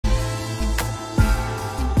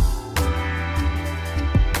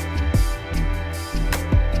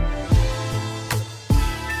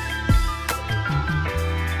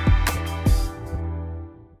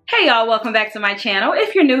Hey y'all, welcome back to my channel.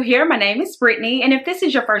 If you're new here, my name is Brittany, and if this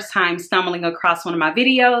is your first time stumbling across one of my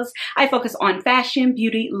videos, I focus on fashion,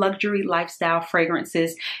 beauty, luxury, lifestyle,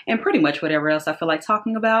 fragrances, and pretty much whatever else I feel like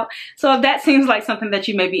talking about. So if that seems like something that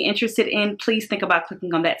you may be interested in, please think about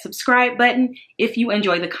clicking on that subscribe button if you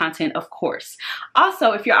enjoy the content, of course.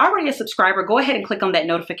 Also, if you're already a subscriber, go ahead and click on that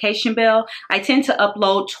notification bell. I tend to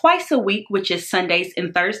upload twice a week, which is Sundays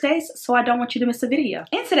and Thursdays, so I don't want you to miss a video.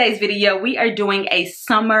 In today's video, we are doing a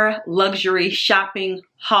summer luxury shopping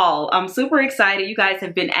haul. I'm super excited. You guys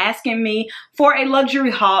have been asking me for a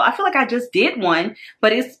luxury haul. I feel like I just did one,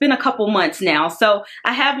 but it's been a couple months now. So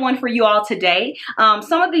I have one for you all today.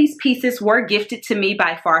 Some of these pieces were gifted to me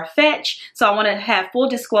by Farfetch. So I want to have full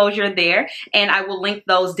disclosure there, and I will link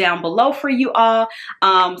those down below for you all.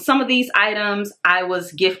 Some of these items I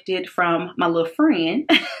was gifted from my little friend,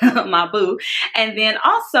 my boo. And then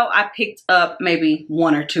also I picked up maybe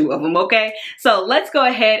one or two of them, okay? So let's go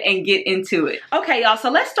ahead and get into it. Okay, y'all,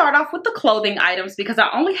 so let's start off with the clothing items because I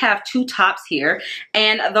only have two tops here.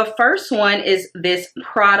 And the first one is this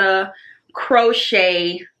Prada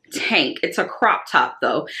crochet tank. It's a crop top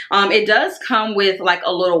though. It does come with like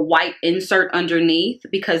a little white insert underneath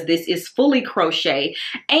because this is fully crochet.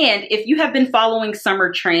 And if you have been following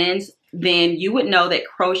summer trends, then you would know that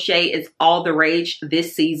crochet is all the rage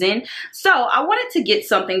this season. So I wanted to get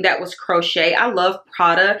something that was crochet. I love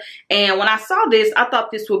Prada, and when I saw this, I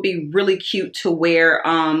thought this would be really cute to wear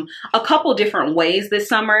a couple different ways this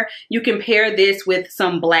summer. You can pair this with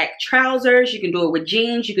some black trousers. You can do it with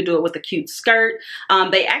jeans. You can do it with a cute skirt.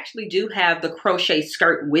 They actually do have the crochet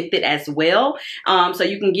skirt with it as well. So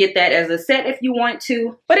you can get that as a set if you want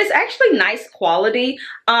to, but it's actually nice quality.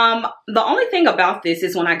 The only thing about this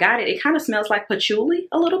is when I got it, it kind of smells like patchouli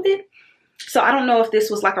a little bit. So I don't know if this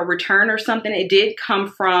was like a return or something. It did come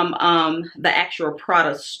from the actual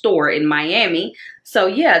Prada store in Miami. So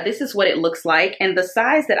yeah, this is what it looks like. And the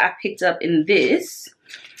size that I picked up in this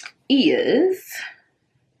is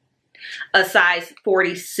a size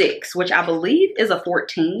 46, which I believe is a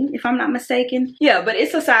 14, if I'm not mistaken. Yeah, but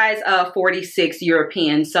it's a size 46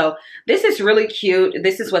 European. So this is really cute.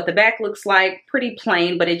 This is what the back looks like. Pretty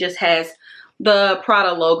plain, but it just has the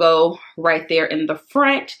Prada logo right there in the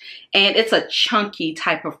front, and it's a chunky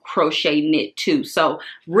type of crochet knit too. So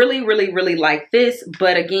really, really, really like this.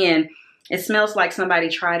 But again, it smells like somebody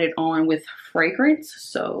tried it on with fragrance,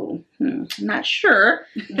 so not sure.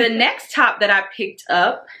 The next top that I picked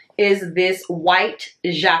up is this white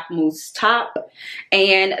Jacquemus top,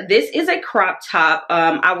 and this is a crop top.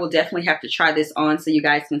 I will definitely have to try this on so you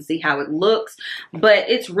guys can see how it looks, but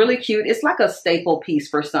it's really cute. It's like a staple piece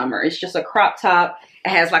for summer. It's just a crop top. It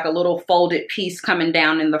has like a little folded piece coming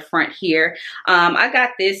down in the front here. I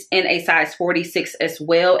got this in a size 46 as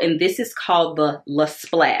well, and this is called the La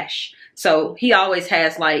Splash. So he always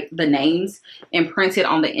has like the names imprinted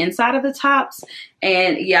on the inside of the tops.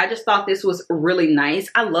 And yeah, I just thought this was really nice.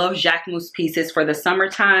 I love Jacquemus pieces for the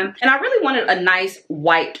summertime, and I really wanted a nice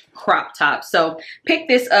white crop top. So pick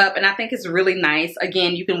this up, and I think it's really nice.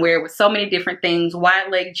 Again, you can wear it with so many different things: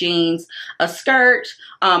 wide leg jeans, a skirt,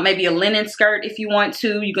 maybe a linen skirt if you want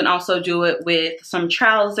to. You can also do it with some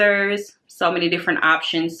trousers. So many different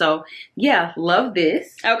options. So yeah, love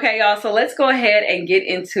this. Okay, y'all, so let's go ahead and get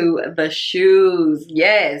into the shoes.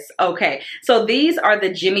 Yes, okay. So these are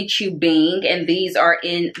the Jimmy Choo Bing, and these are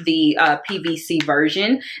in the PVC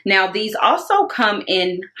version. Now these also come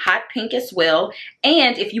in hot pink as well.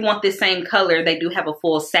 And if you want the same color, they do have a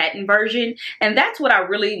full satin version. And that's what I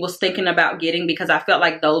really was thinking about getting because I felt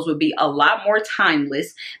like those would be a lot more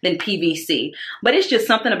timeless than PVC. But it's just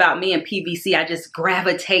something about me and PVC. I just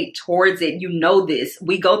gravitate towards it. You know this.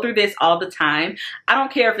 We go through this all the time. I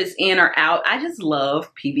don't care if it's in or out. I just love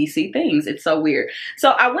PVC things. It's so weird.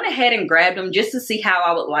 So I went ahead and grabbed them just to see how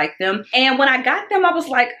I would like them. And when I got them, I was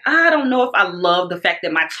like, I don't know if I love the fact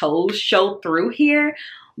that my toes show through here.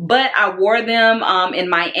 But I wore them in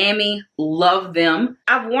Miami, love them.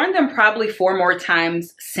 I've worn them probably 4 more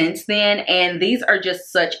times since then, and these are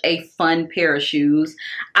just such a fun pair of shoes.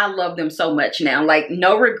 I love them so much now, like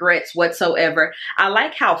no regrets whatsoever. I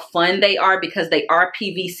like how fun they are because they are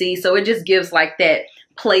PVC, so it just gives like that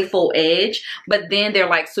playful edge, but then they're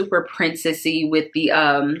like super princessy with the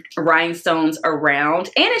rhinestones around,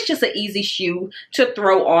 and it's just an easy shoe to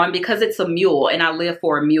throw on because it's a mule and I live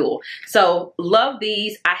for a mule. So love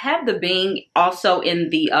these. I have the Bing also in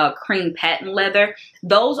the cream patent leather.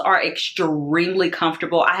 Those are extremely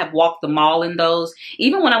comfortable. I have walked the mall in those.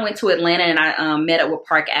 Even when I went to Atlanta and I met up with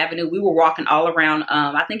Park Avenue, we were walking all around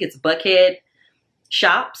I think it's Buckhead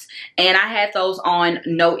shops, and I had those on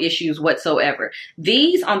no issues whatsoever.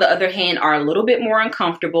 These, on the other hand, are a little bit more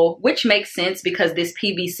uncomfortable, which makes sense because this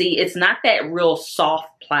PVC, it's not that real soft,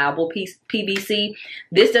 pliable PVC.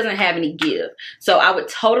 This doesn't have any give. So I would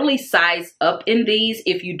totally size up in these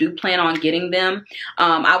if you do plan on getting them.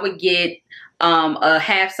 I would get a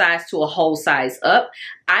half size to a whole size up.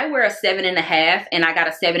 I wear a 7.5, and I got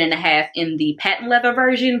a 7.5 in the patent leather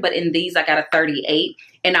version, but in these I got a 38,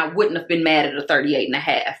 and I wouldn't have been mad at a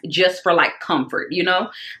 38.5 just for like comfort, you know.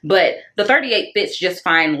 But the 38 fits just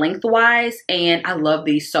fine lengthwise, and I love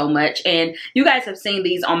these so much. And you guys have seen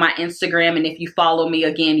these on my Instagram, and if you follow me,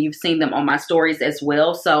 again, you've seen them on my stories as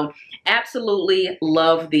well. So absolutely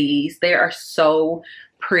love these. They are so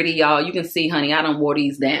pretty, y'all. You can see, honey, I done wore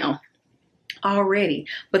these down already,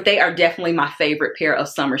 but they are definitely my favorite pair of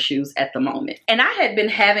summer shoes at the moment. And I had been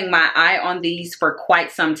having my eye on these for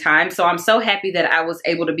quite some time, so I'm so happy that I was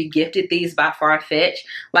able to be gifted these by Farfetch.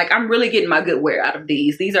 Like, I'm really getting my good wear out of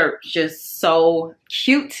these. These are just so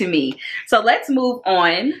cute to me. So let's move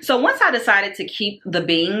on. So once I decided to keep the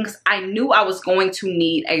bings, I knew I was going to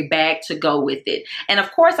need a bag to go with it. And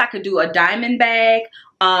of course I could do a diamond bag,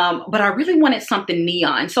 but I really wanted something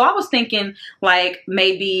neon. So I was thinking like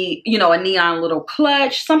maybe, you know, a neon little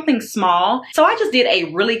clutch, something small. So I just did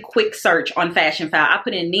a really quick search on Fashionphile. I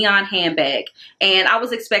put in neon handbag, and I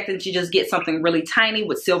was expecting to just get something really tiny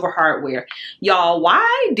with silver hardware. Y'all,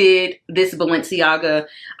 why did this Balenciaga,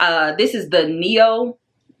 this is the Neo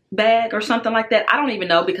bag or something like that. I don't even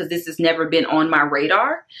know, because this has never been on my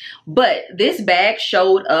radar, but this bag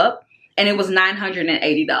showed up and it was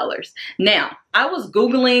 $980. Now, I was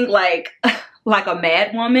Googling like a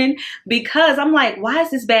mad woman, because I'm like, why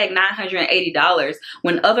is this bag $980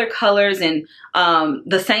 when other colors and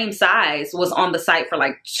the same size was on the site for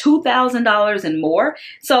like $2,000 and more?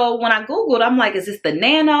 So when I Googled, I'm like, is this the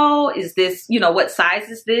Nano? Is this, you know, what size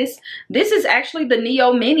is this? This is actually the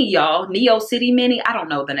Neo Mini, y'all. Neo City Mini. I don't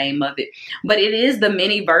know the name of it, but it is the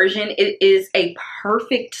mini version. It is a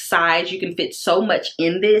perfect size. You can fit so much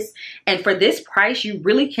in this, and for this price, you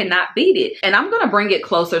really cannot beat it. And I'm gonna bring it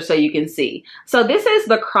closer so you can see. So this is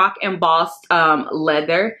the croc embossed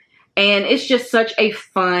leather, and it's just such a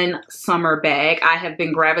fun summer bag. I have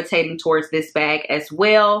been gravitating towards this bag as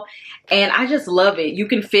well, and I just love it. You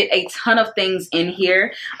can fit a ton of things in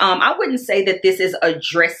here. I wouldn't say that this is a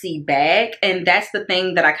dressy bag, and that's the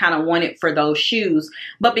thing that I kind of wanted for those shoes.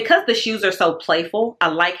 But because the shoes are so playful, I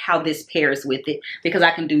like how this pairs with it, because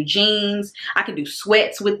I can do jeans, I can do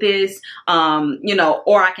sweats with this, you know,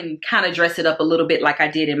 or I can kind of dress it up a little bit like I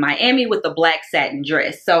did in Miami with the black satin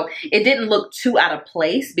dress. So it didn't look too out of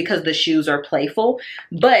place because the shoes are playful.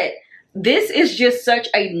 But this is just such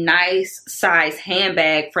a nice size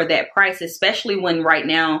handbag for that price, especially when right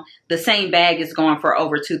now the same bag is going for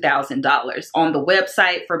over $2,000 on the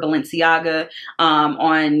website for Balenciaga,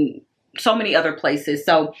 on so many other places.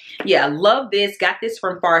 So yeah, love this. Got this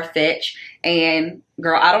from Farfetch, and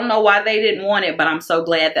girl, I don't know why they didn't want it, but I'm so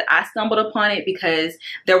glad that I stumbled upon it, because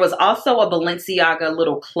there was also a Balenciaga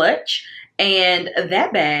little clutch, and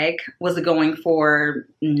that bag was going for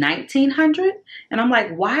 $1,900. And I'm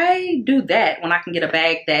like, why do that when I can get a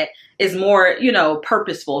bag that is more, you know,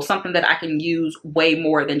 purposeful, something that I can use way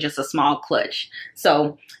more than just a small clutch.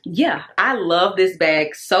 So yeah, I love this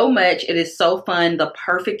bag so much. It is so fun, the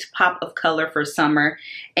perfect pop of color for summer,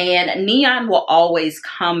 and neon will always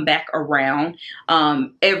come back around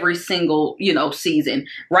every single, you know, season.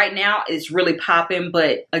 Right now it's really popping,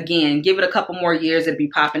 but again, give it a couple more years, it'd be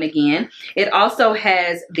popping again. It also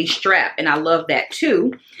has the strap, and I love that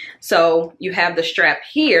too. So you have the strap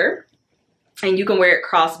here, and you can wear it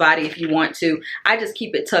crossbody if you want to. I just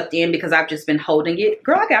keep it tucked in because I've just been holding it.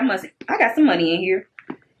 Girl, I got some money in here.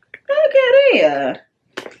 Look at it.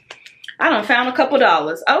 I done found a couple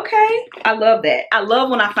dollars. Okay, I love that. I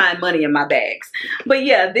love when I find money in my bags. But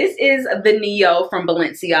yeah, this is the Neo from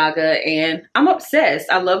Balenciaga, and I'm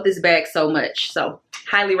obsessed. I love this bag so much. So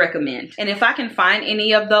highly recommend. And if I can find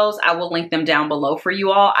any of those, I will link them down below for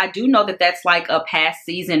you all. I do know that that's like a past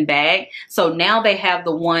season bag. So now they have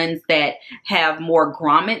the ones that have more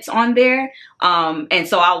grommets on there. And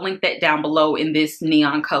so I'll link that down below in this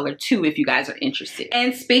neon color too, if you guys are interested.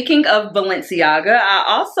 And speaking of Balenciaga, I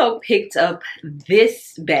also picked up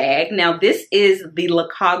this bag. Now this is the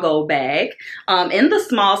Cagole bag in the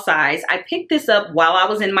small size. I picked this up while I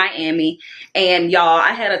was in Miami, and y'all,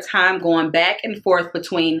 I had a time going back and forth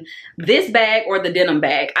between this bag or the denim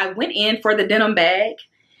bag. I went in for the denim bag,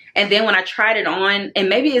 And then when I tried it on, and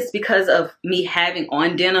maybe it's because of me having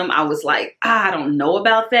on denim, I was like, I don't know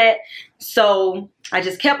about that. So I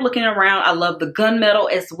just kept looking around. I love the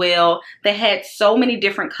gunmetal as well. They had so many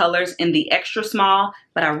different colors in the extra small,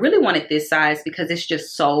 but I really wanted this size because it's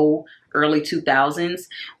just so early 2000s.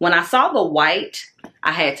 When I saw the white,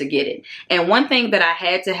 I had to get it. And one thing that I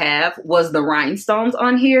had to have was the rhinestones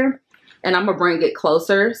on here. And I'm gonna bring it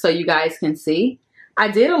closer so you guys can see. I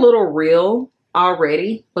did a little reel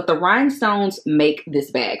already, but the rhinestones make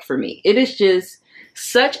this bag for me. It is just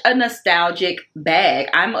such a nostalgic bag.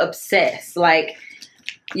 I'm obsessed, like,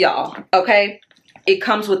 y'all, okay? It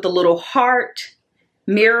comes with the little heart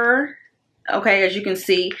mirror, okay, as you can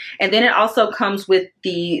see. And then it also comes with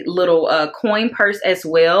the little coin purse as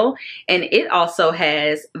well. And it also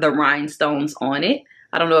has the rhinestones on it.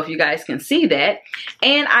 I don't know if you guys can see that.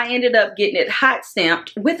 And I ended up getting it hot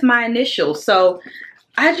stamped with my initials. So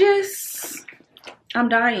I'm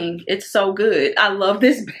dying. It's so good. I love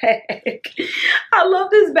this bag. I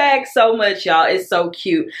love this bag so much, y'all. It's so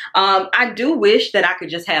cute. I do wish that I could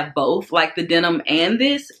just have both, like the denim and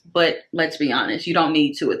this, but let's be honest, you don't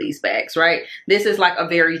need two of these bags, right? This is like a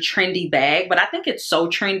very trendy bag, but I think it's so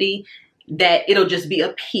trendy that it'll just be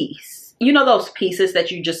a piece. You know those pieces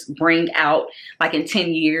that you just bring out like in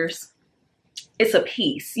 10 years? It's a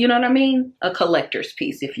piece, you know what I mean? A collector's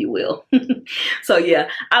piece, if you will. So yeah,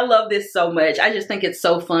 I love this so much. I just think it's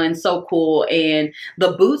so fun, so cool. And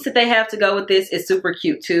the boots that they have to go with this is super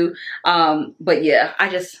cute too. But yeah,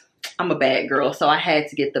 I'm a bag girl, so I had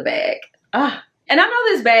to get the bag. And I know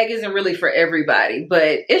this bag isn't really for everybody,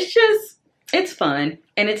 but it's fun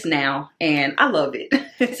and it's now and I love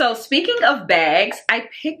it. So speaking of bags, I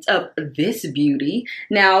picked up this beauty.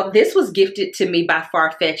 Now this was gifted to me by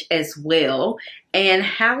Farfetch as well. And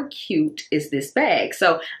how cute is this bag?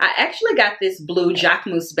 So I actually got this blue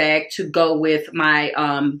Jacquemus bag to go with my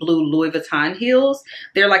blue Louis Vuitton heels.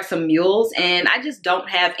 They're like some mules and I just don't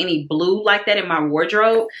have any blue like that in my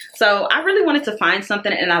wardrobe. So I really wanted to find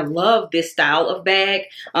something and I love this style of bag.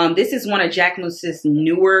 This is one of Jacquemus's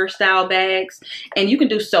newer style bags and you can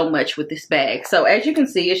do so much with this bag. So as you can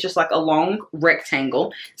see, it's just like a long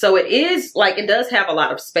rectangle. So it is like, it does have a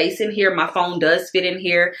lot of space in here. My phone does fit in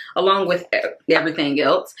here along with everything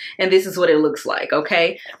else, and this is what it looks like.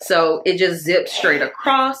 Okay, so it just zips straight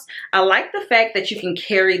across. I like the fact that you can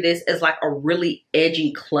carry this as like a really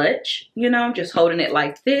edgy clutch, you know, just holding it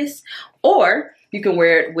like this, or you can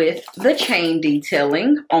wear it with the chain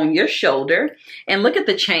detailing on your shoulder. And look at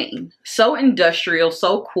the chain, so industrial,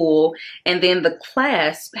 so cool. And then the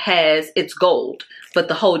clasp it's gold, but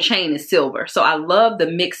the whole chain is silver. So I love the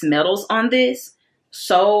mixed metals on this.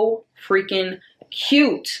 So freaking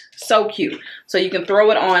cute, so cute. So you can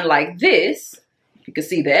throw it on like this, you can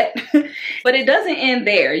see that. But it doesn't end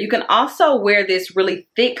there. You can also wear this really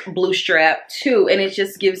thick blue strap too, and it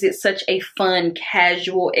just gives it such a fun,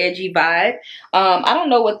 casual, edgy vibe. I don't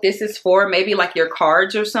know what this is for, maybe like your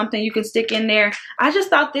cards or something you can stick in there. I just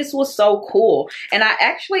thought this was so cool, and I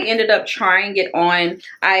actually ended up trying it on.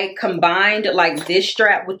 I combined like this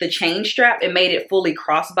strap with the chain strap and made it fully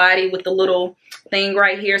crossbody with the little thing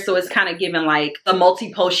right here, so it's kind of giving like the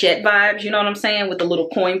multi-pochette vibes, you know what I'm saying, with the little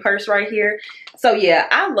coin purse right here. So yeah,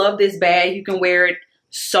 I love this bag. You can wear it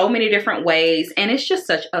so many different ways, and it's just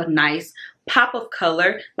such a nice pop of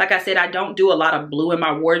color. Like I said, I don't do a lot of blue in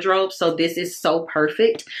my wardrobe, so this is so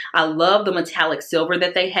perfect. I love the metallic silver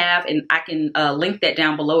that they have, and I can link that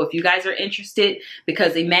down below if you guys are interested,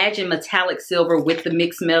 because imagine metallic silver with the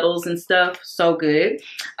mixed metals and stuff. So good.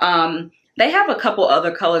 They have a couple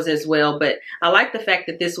other colors as well, but I like the fact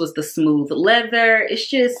that this was the smooth leather.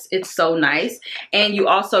 It's so nice. And you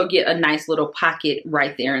also get a nice little pocket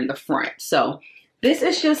right there in the front. So this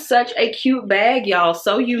is just such a cute bag, y'all.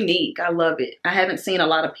 So unique. I love it. I haven't seen a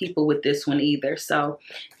lot of people with this one either. So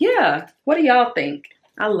yeah, what do y'all think?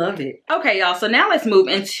 I love it. Okay, y'all, so now let's move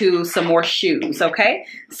into some more shoes, okay?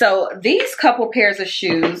 So these couple pairs of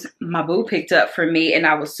shoes my boo picked up for me, and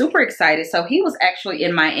I was super excited. So he was actually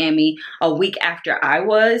in Miami a week after I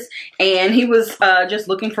was, and he was just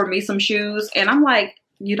looking for me some shoes, and I'm like,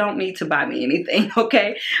 you don't need to buy me anything,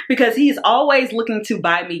 okay? Because he's always looking to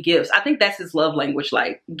buy me gifts. I think that's his love language,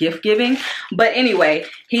 like gift giving. But anyway,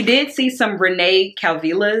 he did see some Rene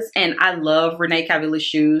Calvillas, and I love Rene Calvilla's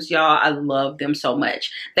shoes, y'all. I love them so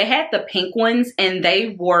much. They had the pink ones, and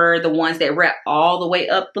they were the ones that wrap all the way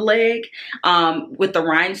up the leg with the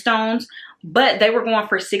rhinestones. but they were going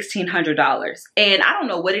for $1,600. And I don't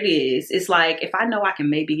know what it is. It's like, if I know I can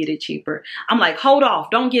maybe get it cheaper, I'm like, hold off,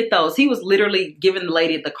 don't get those. He was literally giving the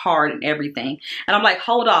lady the card and everything. And I'm like,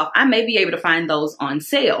 hold off, I may be able to find those on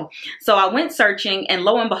sale. So I went searching, and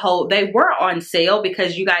lo and behold, they were on sale,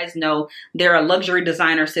 because you guys know there are luxury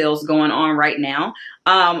designer sales going on right now.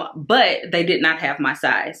 But they did not have my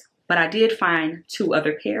size. But I did find 2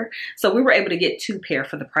 other pair. So we were able to get 2 pair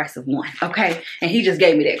for the price of 1, okay? And he just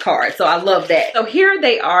gave me that card, so I love that. So here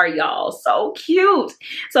they are, y'all, so cute.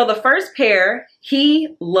 So the first pair,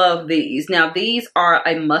 he loved these. Now these are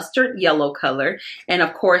a mustard yellow color, and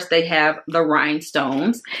of course they have the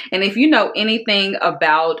rhinestones. And if you know anything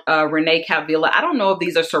about Renee Cavill, I don't know if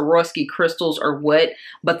these are Swarovski crystals or what,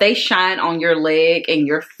 but they shine on your leg and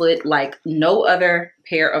your foot like no other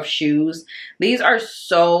pair of shoes. These are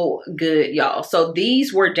so good, y'all. So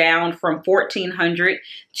these were down from $1,400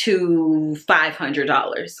 to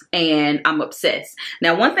 $500, and I'm obsessed.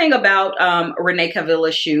 Now, one thing about Renee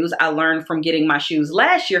Cavill shoes I learned from getting my shoes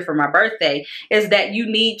last year for my birthday is that you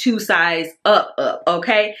need to size up,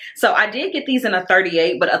 okay? So I did get these in a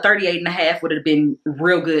 38, but a 38.5 would have been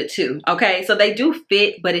real good too, okay? So they do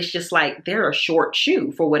fit, but it's just like they're a short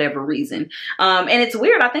shoe for whatever reason. And it's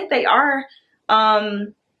weird. I think they are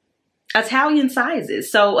Italian sizes.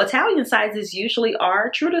 So Italian sizes usually are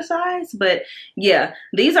true to size, but yeah,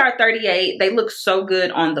 these are 38. They look so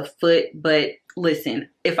good on the foot, but listen,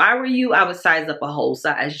 if I were you, I would size up a whole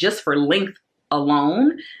size just for length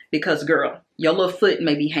alone, because girl, your little foot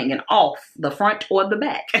may be hanging off the front or the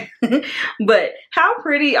back. But how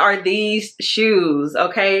pretty are these shoes,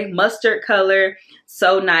 okay? Mustard color,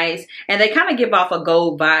 so nice. And they kind of give off a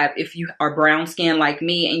gold vibe if you are brown skin like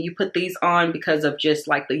me and you put these on because of just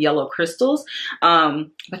like the yellow crystals.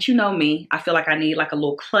 But you know me, I feel like I need like a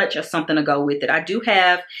little clutch or something to go with it. I do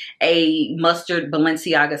have a mustard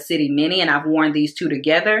Balenciaga City Mini, and I've worn these 2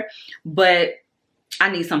 together, but I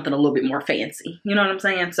need something a little bit more fancy. You know what I'm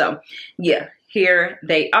saying? So yeah, here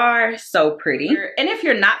they are, so pretty. And if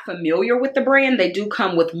you're not familiar with the brand, they do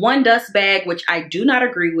come with 1 dust bag, which I do not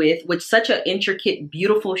agree with. With such an intricate,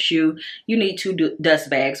 beautiful shoe, you need 2 dust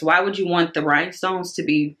bags. Why would you want the rhinestones to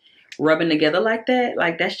be rubbing together like that?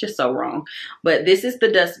 Like, that's just so wrong. But this is the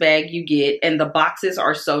dust bag you get, and the boxes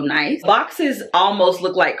are so nice. Boxes almost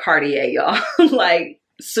look like Cartier, y'all. Like,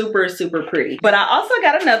 super, super pretty. But I also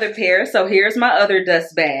got another pair. So here's my other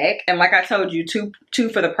dust bag, and like I told you, two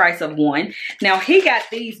for the price of 1. Now he got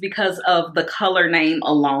these because of the color name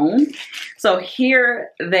alone. So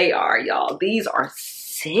here they are, y'all. These are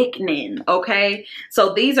sickening, okay?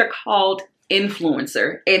 So these are called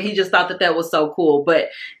Influencer, and he just thought that that was so cool. But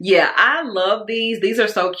yeah, I love these. These are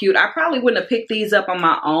so cute. I probably wouldn't have picked these up on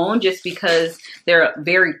my own just because they're a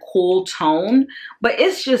very cool tone, but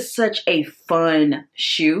it's just such a fun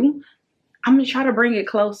shoe. I'm gonna try to bring it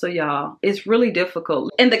closer, y'all. It's really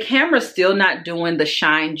difficult, and the camera's still not doing the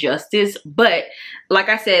shine justice, but like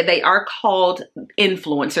I said, they are called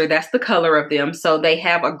Influencer. That's the color of them. So they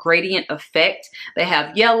have a gradient effect. They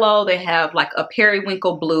have yellow, they have like a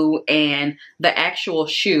periwinkle blue, and the actual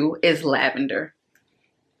shoe is lavender.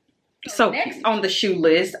 So next on the shoe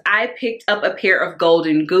list, I picked up a pair of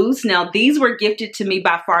Golden Goose. Now these were gifted to me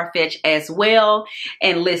by Farfetch as well.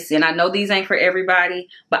 And listen, I know these ain't for everybody,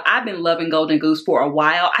 but I've been loving Golden Goose for a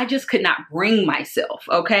while. I just could not bring myself,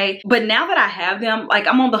 okay? But now that I have them, like,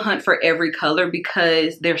 I'm on the hunt for every color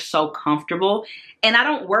because they're so comfortable. And I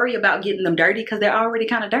don't worry about getting them dirty because they're already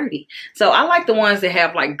kind of dirty. So I like the ones that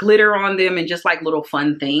have like glitter on them and just like little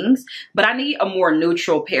fun things. But I need a more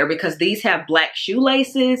neutral pair because these have black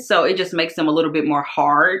shoelaces. So it just makes them a little bit more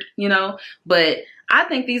hard, you know. But I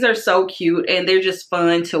think these are so cute and they're just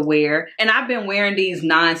fun to wear. And I've been wearing these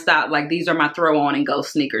nonstop. Like, these are my throw on and go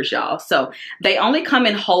sneakers, y'all. So they only come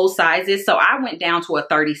in whole sizes. So I went down to a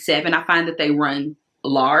 37. I find that they run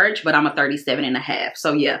large, but I'm a 37.5.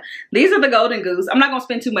 So yeah, these are the Golden Goose. I'm not gonna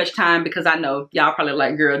spend too much time because I know y'all probably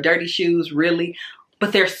like, girl, dirty shoes, really?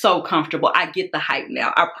 But they're so comfortable. I get the hype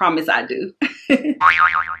now. I promise I do.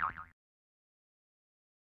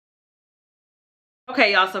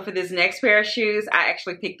 Okay, y'all, so for this next pair of shoes, I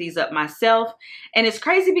actually picked these up myself. And it's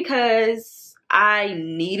crazy because I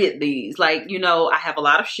needed these. Like, you know, I have a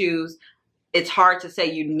lot of shoes. It's hard to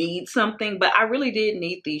say you need something, but I really did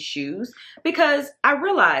need these shoes because I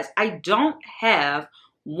realized I don't have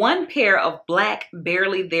one pair of black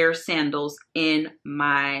barely there sandals in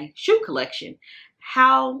my shoe collection.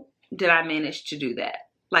 How did I manage to do that?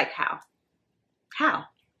 Like, how? How?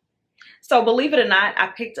 So believe it or not, I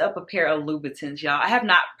picked up a pair of Louboutins, y'all. I have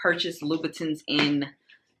not purchased Louboutins in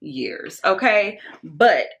years, okay?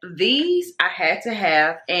 But these I had to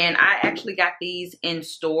have, and I actually got these in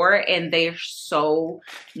store, and they're so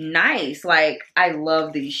nice. Like, I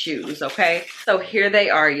love these shoes, okay? So here they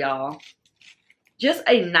are, y'all. Just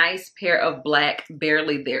a nice pair of black,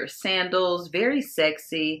 barely there sandals. Very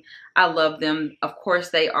sexy. I love them. Of course,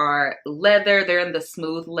 they are leather. They're in the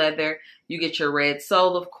smooth leather. You get your red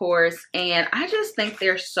sole, of course. And I just think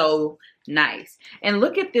they're so nice. And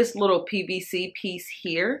look at this little PVC piece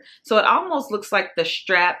here. So it almost looks like the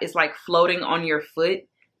strap is like floating on your foot.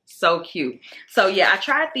 So cute. So yeah, I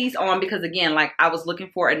tried these on because, again, like, I was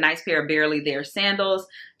looking for a nice pair of barely there sandals.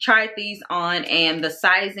 Tried these on, and the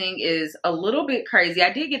sizing is a little bit crazy.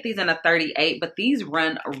 I did get these in a 38, but these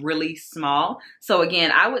run really small. So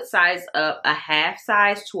again, I would size up a half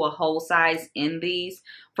size to a whole size in these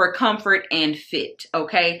for comfort and fit,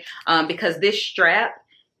 okay? Because this strap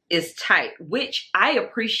is tight, which I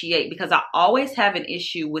appreciate because I always have an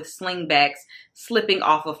issue with slingbacks slipping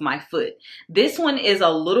off of my foot. This one is a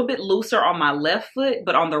little bit looser on my left foot,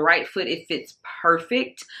 but on the right foot it fits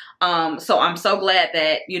perfect. So I'm so glad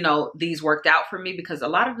that, you know, these worked out for me, because a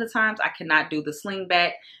lot of the times I cannot do the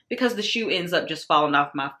slingback because the shoe ends up just falling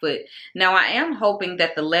off my foot. Now, I am hoping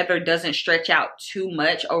that the leather doesn't stretch out too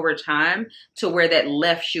much over time to where that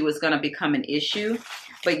left shoe is going to become an issue.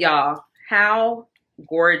 But y'all, how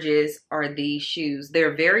gorgeous are these shoes?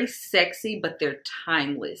 They're very sexy, but they're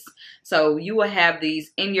timeless. So you will have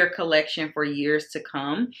these in your collection for years to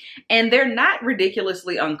come. And they're not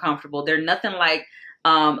ridiculously uncomfortable. They're nothing like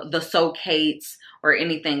the Socates or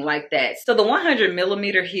anything like that. So the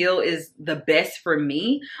 100mm heel is the best for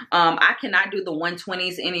me. I cannot do the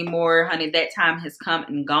 120s anymore, honey. That time has come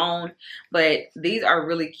and gone. But these are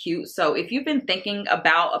really cute. So if you've been thinking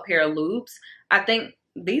about a pair of loops, I think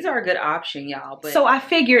these are a good option, y'all. But so I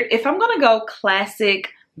figured, if I'm gonna go classic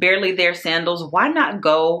barely there sandals, why not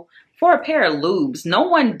go for a pair of lubes? No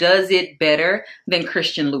one does it better than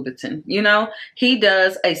Christian Louboutin. You know, he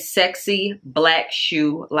does a sexy black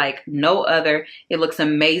shoe like no other. It looks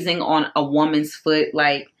amazing on a woman's foot,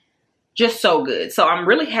 like just so good. So I'm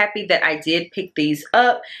really happy that I did pick these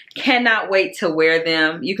up. Cannot wait to wear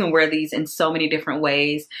them. You can wear these in so many different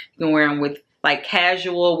ways. You can wear them with like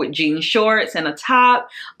casual with jean shorts and a top.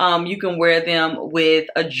 You can wear them with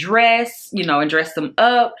a dress, you know, and dress them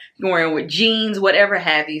up. You can wear them with jeans, whatever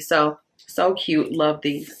have you. So cute. Love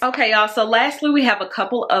these. Okay, y'all. So lastly, we have a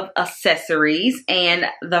couple of accessories, and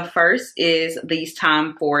the first is these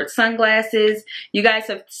Tom Ford sunglasses. You guys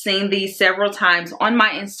have seen these several times on my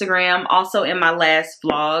Instagram, also in my last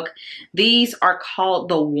vlog. These are called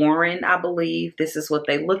the Warren, I believe. This is what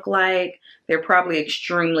they look like. They're probably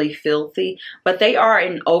extremely filthy, but they are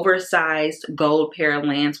an oversized gold pair of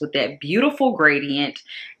lens with that beautiful gradient.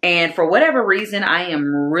 And for whatever reason, I am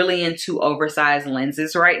really into oversized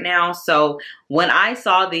lenses right now. So when I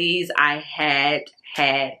saw these, I had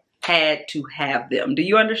to have them. Do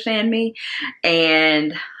you understand me?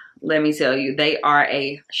 And let me tell you, they are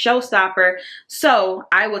a showstopper. So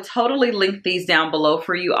I will totally link these down below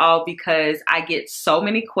for you all, because I get so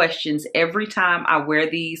many questions every time I wear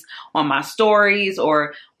these on my stories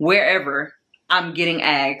or wherever. I'm getting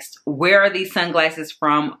asked, where are these sunglasses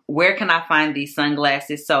from? Where can I find these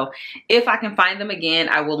sunglasses? So if I can find them again,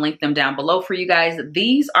 I will link them down below for you guys.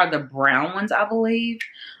 These are the brown ones, I believe.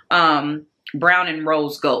 Brown and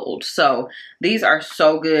rose gold. So these are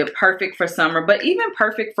so good. Perfect for summer, but even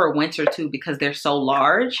perfect for winter too, because they're so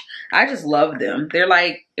large. I just love them. They're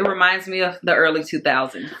like, it reminds me of the early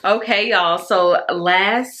 2000s. Okay, y'all. So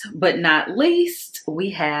last but not least, we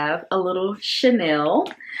have a little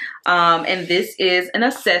Chanel. And this is an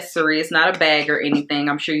accessory. It's not a bag or anything.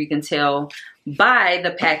 I'm sure you can tell by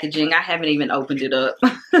the packaging. I haven't even opened it up.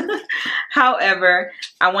 However,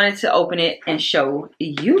 I wanted to open it and show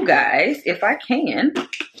you guys if I can.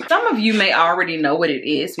 Some of you may already know what it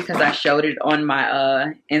is because I showed it on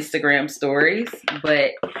my Instagram stories,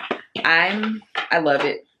 but I love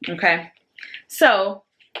it. Okay, so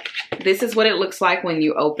this is what it looks like when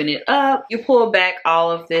you open it up. You pull back all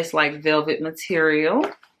of this like velvet material,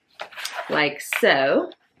 like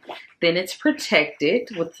so. Then it's protected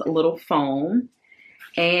with a little foam.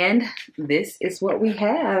 And this is what we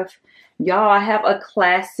have. Y'all, I have a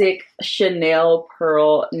classic Chanel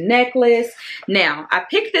pearl necklace. Now, I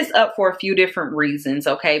picked this up for a few different reasons,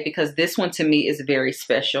 okay? Because this one to me is very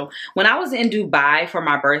special. When I was in Dubai for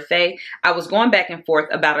my birthday, I was going back and forth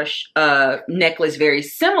about a necklace very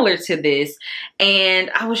similar to this.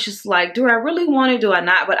 And I was just like, do I really want to, do I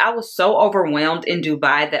not? But I was so overwhelmed in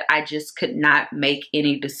Dubai that I just could not make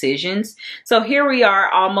any decisions. So here we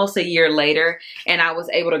are almost a year later, and I was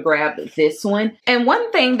able to grab this one. And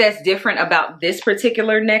one thing that's different different about this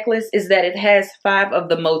particular necklace is that it has 5 of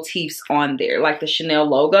the motifs on there, like the Chanel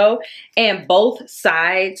logo, and both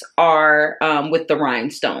sides are with the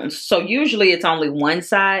rhinestones. So usually it's only one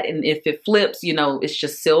side, and if it flips, you know, it's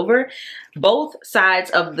just silver. Both sides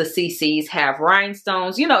of the CCs have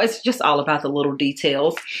rhinestones. You know, it's just all about the little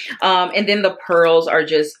details. And then the pearls are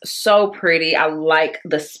just so pretty. I like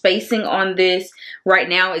the spacing on this. Right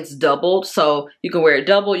now it's doubled, so you can wear it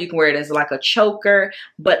double, you can wear it as like a choker.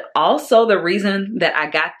 But also the reason that I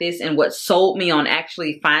got this and what sold me on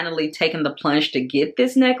actually finally taking the plunge to get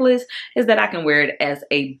this necklace is that I can wear it as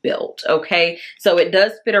a belt, okay? So it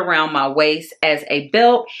does fit around my waist as a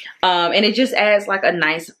belt, and it just adds like a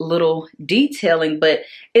nice little detailing, but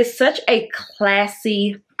it's such a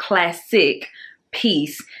classic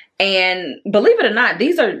piece. And believe it or not,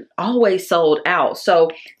 these are always sold out.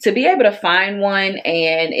 So to be able to find one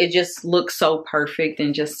and it just looks so perfect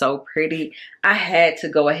and just so pretty, I had to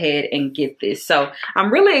go ahead and get this. So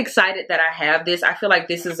I'm really excited that I have this. I feel like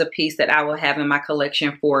this is a piece that I will have in my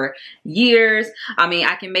collection for years. I mean,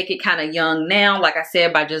 I can make it kind of young now, like I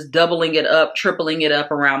said, by just doubling it up, tripling it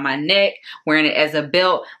up around my neck, wearing it as a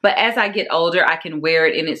belt. But as I get older, I can wear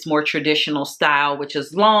it in its more traditional style, which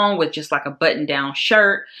is long with just like a button-down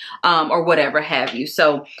shirt. Or whatever have you.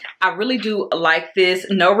 So I really do like this,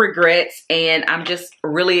 no regrets, and I'm just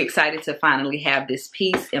really excited to finally have this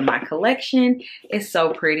piece in my collection. It's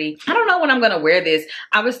so pretty. I don't know when I'm gonna wear this.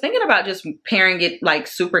 I was thinking about just pairing it like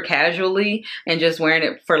super casually and just wearing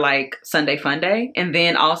it for like Sunday fun day. And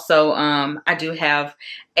then also I do have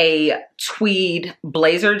a tweed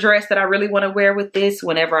blazer dress that I really want to wear with this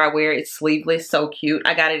whenever I wear it. It's sleeveless, so cute.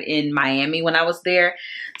 I got it in Miami when I was there.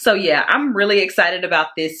 So yeah, I'm really excited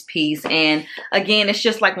about this piece. And again, it's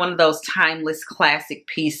just like one of those timeless classic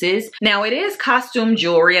pieces. Now it is costume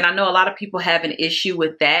jewelry, and I know a lot of people have an issue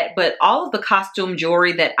with that, but all of the costume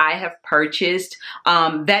jewelry that I have purchased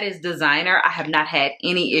that is designer, I have not had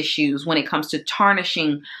any issues when it comes to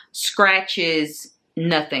tarnishing, scratches,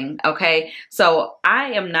 nothing. Okay, so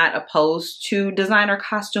I am not opposed to designer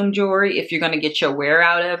costume jewelry if you're going to get your wear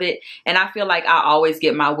out of it, and I feel like I always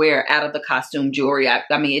get my wear out of the costume jewelry. I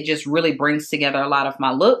mean, it just really brings together a lot of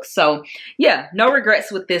my looks. So yeah, no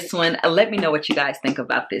regrets with this one. Let me know what you guys think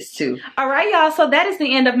about this too. All right, y'all, so that is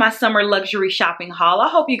the end of my summer luxury shopping haul. I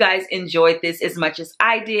hope you guys enjoyed this as much as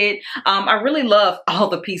I did. I really love all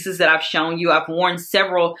the pieces that I've shown you. I've worn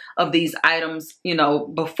several of these items, you know,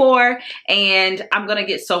 before, and I'm gonna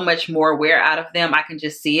get so much more wear out of them. I can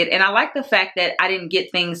just see it. And I like the fact that I didn't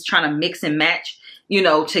get things trying to mix and match, you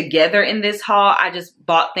know, together in this haul. I just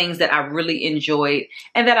bought things that I really enjoyed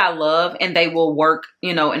and that I love, and they will work,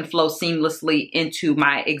 you know, and flow seamlessly into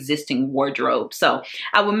my existing wardrobe. So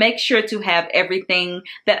I will make sure to have everything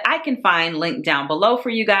that I can find linked down below for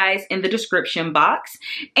you guys in the description box.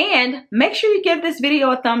 And make sure you give this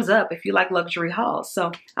video a thumbs up if you like luxury hauls.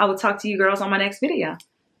 So I will talk to you girls on my next video.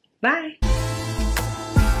 Bye.